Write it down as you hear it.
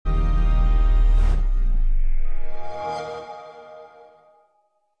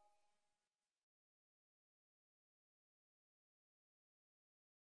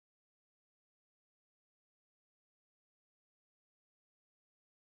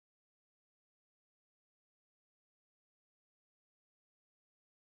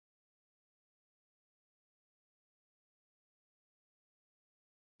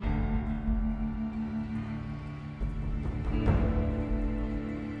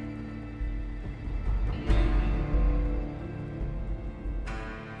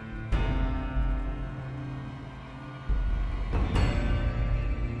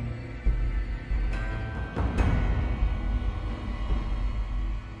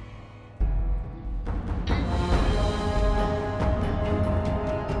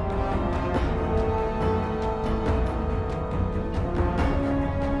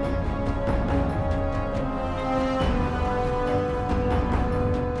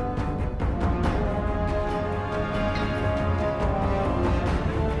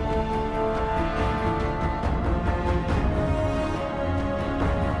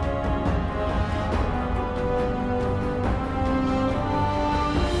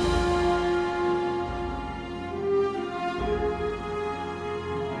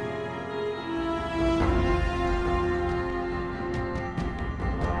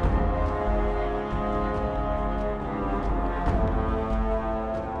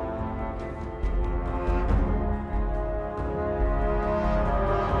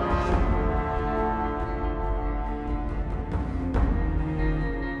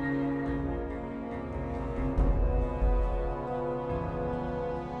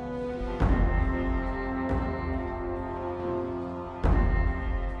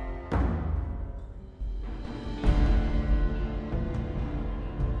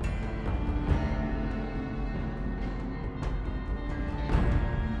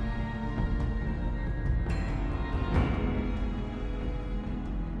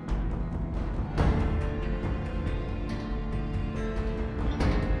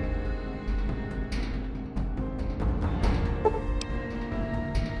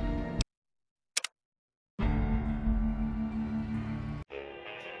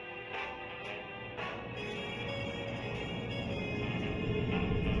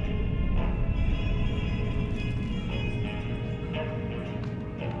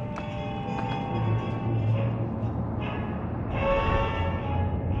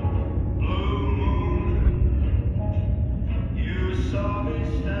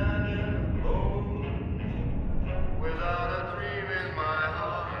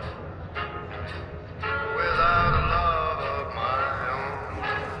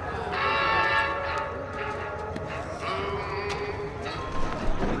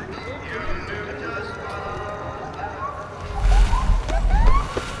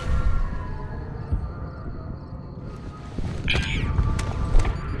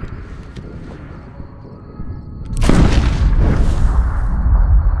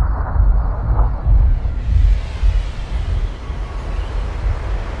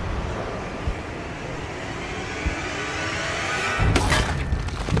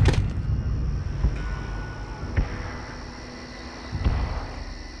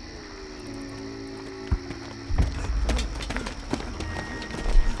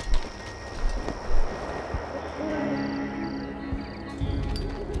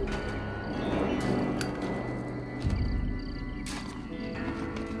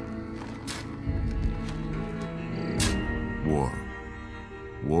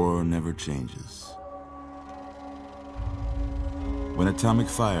war never changes. When atomic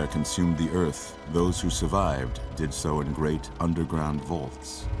fire consumed the Earth, those who survived did so in great underground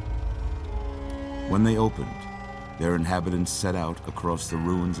vaults. When they opened, their inhabitants set out across the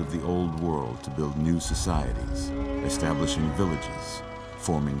ruins of the old world to build new societies, establishing villages,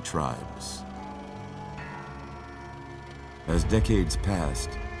 forming tribes. As decades passed,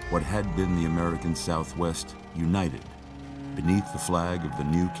 what had been the American Southwest united beneath the flag of the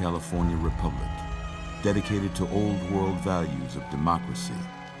new California Republic, dedicated to old world values of democracy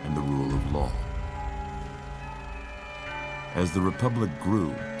and the rule of law. As the Republic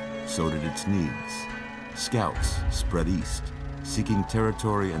grew, so did its needs. Scouts spread east, seeking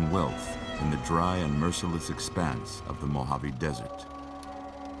territory and wealth in the dry and merciless expanse of the Mojave Desert.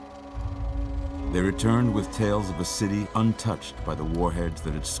 They returned with tales of a city untouched by the warheads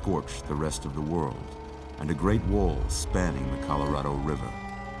that had scorched the rest of the world, and a great wall spanning the Colorado River.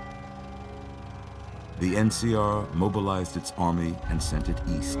 The NCR mobilized its army and sent it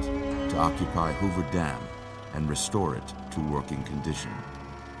east to occupy Hoover Dam and restore it to working condition.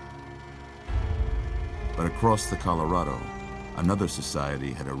 But across the Colorado, another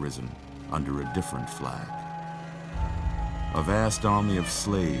society had arisen under a different flag. A vast army of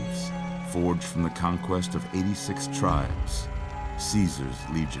slaves forged from the conquest of 86 tribes, Caesar's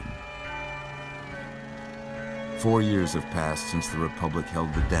Legion. 4 years have passed since the Republic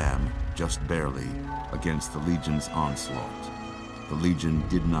held the dam, just barely, against the Legion's onslaught. The Legion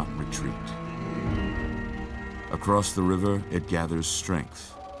did not retreat. Across the river, it gathers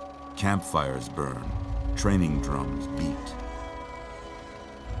strength. Campfires burn, training drums beat.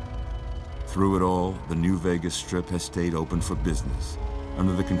 Through it all, the New Vegas Strip has stayed open for business,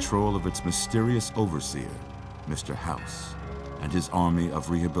 under the control of its mysterious overseer, Mr. House, and his army of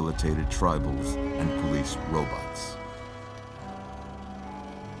rehabilitated tribals and police robots.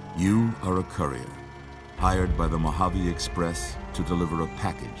 You are a courier, hired by the Mojave Express to deliver a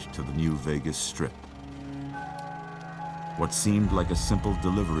package to the New Vegas Strip. What seemed like a simple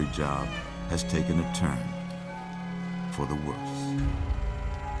delivery job has taken a turn for the worse.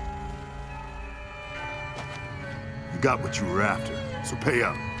 You got what you were after, so pay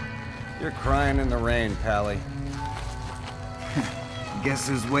up. You're crying in the rain, Pally. Guess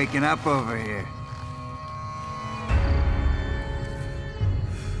who's waking up over here?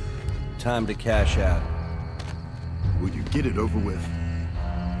 Time to cash out. Will you get it over with?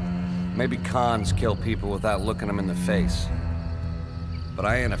 Maybe cons kill people without looking them in the face. But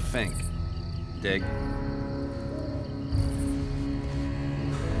I ain't a fink. Dig?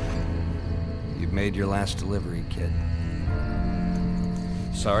 You've made your last delivery, kid.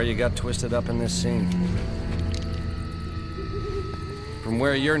 Sorry you got twisted up in this scene. From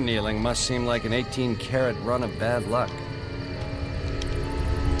where you're kneeling must seem like an 18-carat run of bad luck.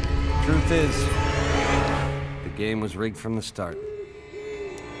 Truth is, the game was rigged from the start.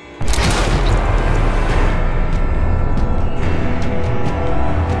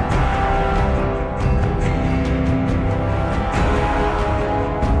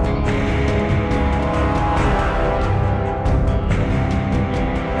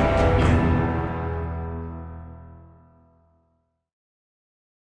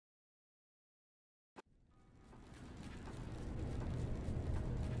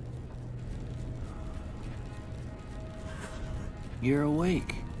 You're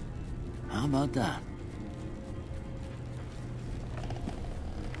awake. How about that?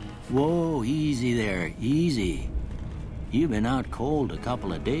 Whoa, easy there, easy. You've been out cold a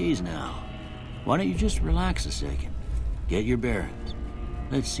couple of days now. Why don't you just relax a second? Get your bearings.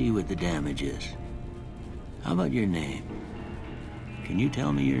 Let's see what the damage is. How about your name? Can you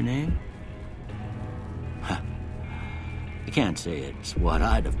tell me your name? Huh. I can't say it's what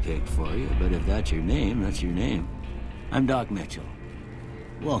I'd have picked for you, but if that's your name, that's your name. I'm Doc Mitchell.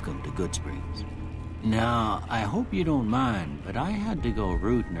 Welcome to Goodsprings. Now, I hope you don't mind, but I had to go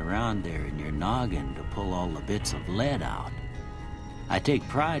rooting around there in your noggin to pull all the bits of lead out. I take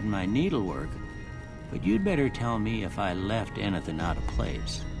pride in my needlework, but you'd better tell me if I left anything out of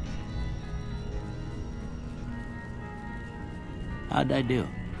place. How'd I do?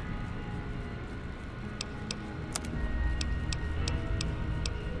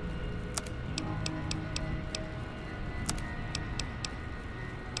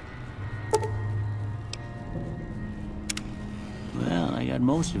 I got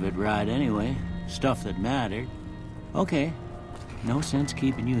most of it right anyway. Stuff that mattered. Okay. No sense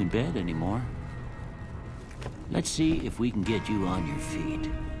keeping you in bed anymore. Let's see if we can get you on your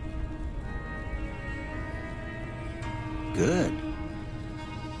feet. Good.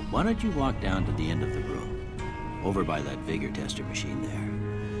 Why don't you walk down to the end of the room? Over by that vigor tester machine there.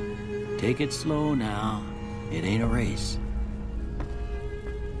 Take it slow now. It ain't a race.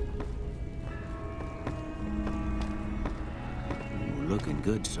 Ooh, looking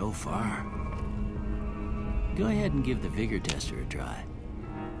good so far. Go ahead and give the vigor tester a try.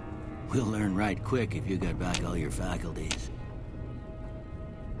 We'll learn right quick if you got back all your faculties.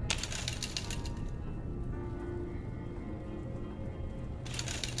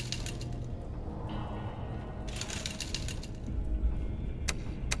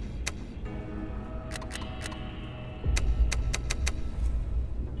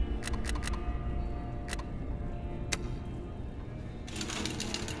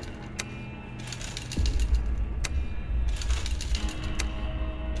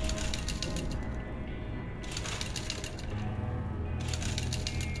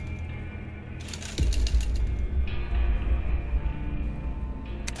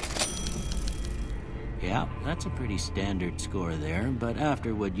 Yeah, that's a pretty standard score there, but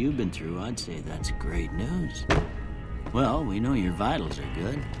after what you've been through, I'd say that's great news. Well, we know your vitals are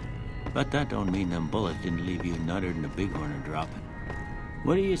good, but that don't mean them bullets didn't leave you nuttered and a bighorn dropping.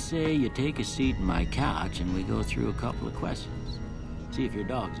 What do you say you take a seat in my couch and we go through a couple of questions? See if your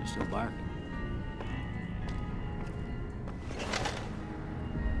dogs are still barking.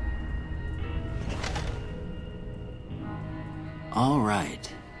 All right.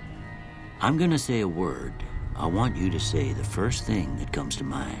 I'm gonna say a word. I want you to say the first thing that comes to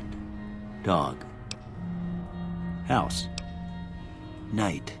mind. Dog. House.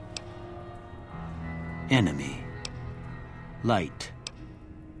 Night. Enemy. Light.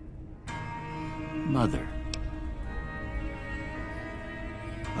 Mother.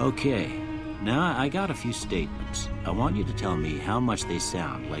 Okay, now I got a few statements. I want you to tell me how much they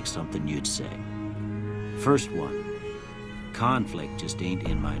sound like something you'd say. First one. Conflict just ain't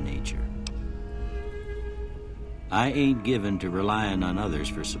in my nature. I ain't given to relying on others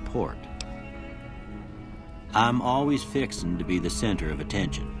for support. I'm always fixin' to be the center of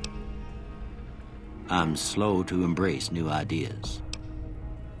attention. I'm slow to embrace new ideas.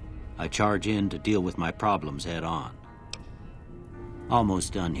 I charge in to deal with my problems head on.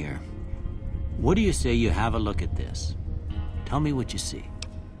 Almost done here. What do you say you have a look at this? Tell me what you see.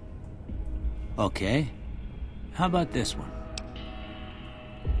 Okay. How about this one?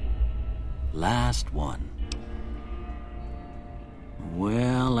 Last one.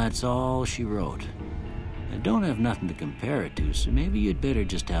 Well, that's all she wrote. I don't have nothing to compare it to, so maybe you'd better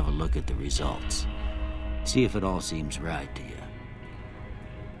just have a look at the results. See if it all seems right to you.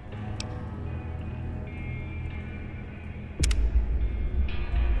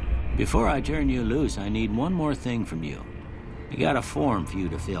 Before I turn you loose, I need one more thing from you. I got a form for you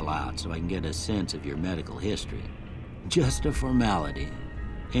to fill out so I can get a sense of your medical history. Just a formality.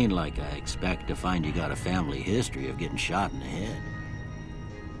 Ain't like I expect to find you got a family history of getting shot in the head.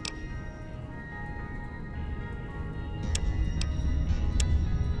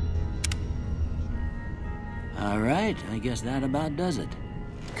 All right, I guess that about does it.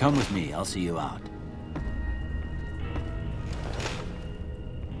 Come with me, I'll see you out.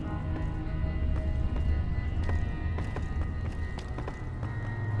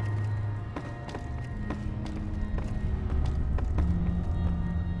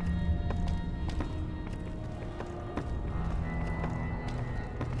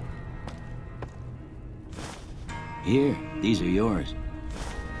 Here, these are yours.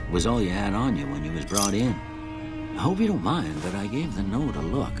 Was all you had on you when you was brought in. I hope you don't mind, but I gave the note a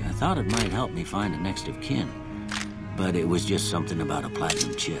look. I thought it might help me find a next of kin. But it was just something about a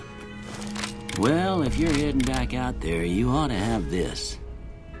platinum chip. Well, if you're heading back out there, you ought to have this.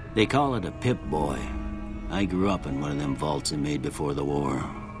 They call it a Pip-Boy. I grew up in one of them vaults they made before the war.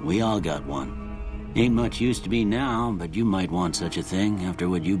 We all got one. Ain't much use to be now, but you might want such a thing after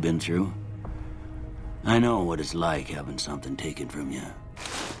what you've been through. I know what it's like having something taken from you.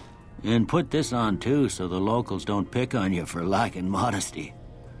 And put this on, too, so the locals don't pick on you for lacking modesty.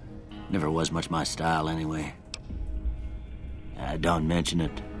 Never was much my style, anyway. Don't mention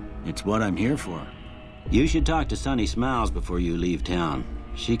it. It's what I'm here for. You should talk to Sunny Smiles before you leave town.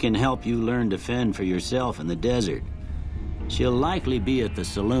 She can help you learn to fend for yourself in the desert. She'll likely be at the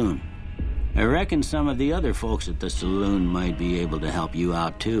saloon. I reckon some of the other folks at the saloon might be able to help you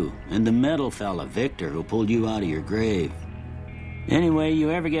out, too. And the metal fella, Victor, who pulled you out of your grave. Anyway,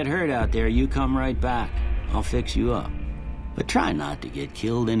 you ever get hurt out there, you come right back. I'll fix you up. But try not to get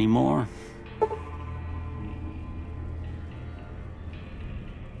killed anymore.